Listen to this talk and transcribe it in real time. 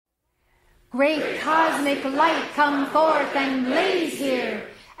Great cosmic light, come forth and blaze here.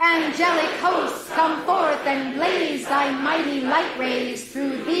 Angelic hosts, come forth and blaze thy mighty light rays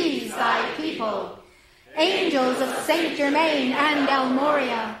through these thy people. Angels of Saint Germain and El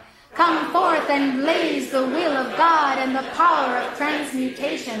Moria, come forth and blaze the will of God and the power of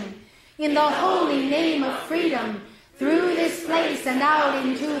transmutation. In the holy name of freedom, through this place and out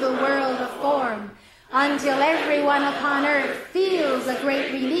into the world of form, until everyone upon earth feels a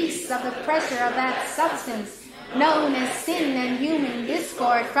great release of the pressure of that substance known as sin and human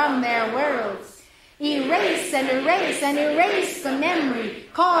discord from their worlds. Erase and erase and erase the memory,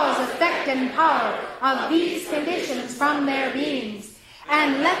 cause, effect, and power of these conditions from their beings,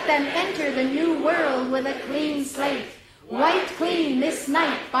 and let them enter the new world with a clean slate, white clean this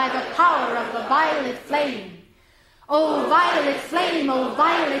night by the power of the violet flame. O violet flame, O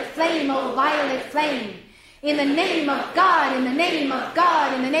violet flame, O violet flame, in the name of God, in the name of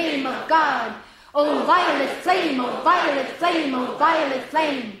God, in the name of God. O violet flame, O violet flame, O violet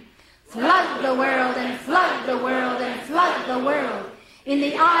flame, flood the world and flood the world and flood the world. In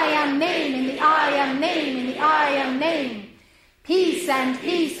the I am name, in the I am name, in the I am name. Peace and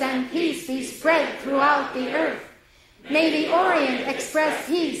peace and peace be spread throughout the earth. May the Orient express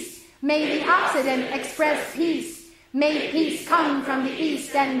peace. May the Occident express peace. May peace come from the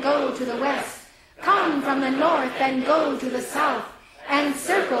east and go to the west, come from the north and go to the south, and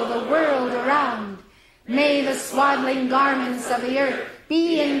circle the world around. May the swaddling garments of the earth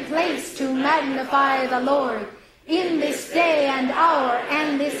be in place to magnify the Lord in this day and hour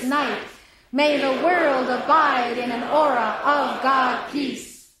and this night. May the world abide in an aura of God peace.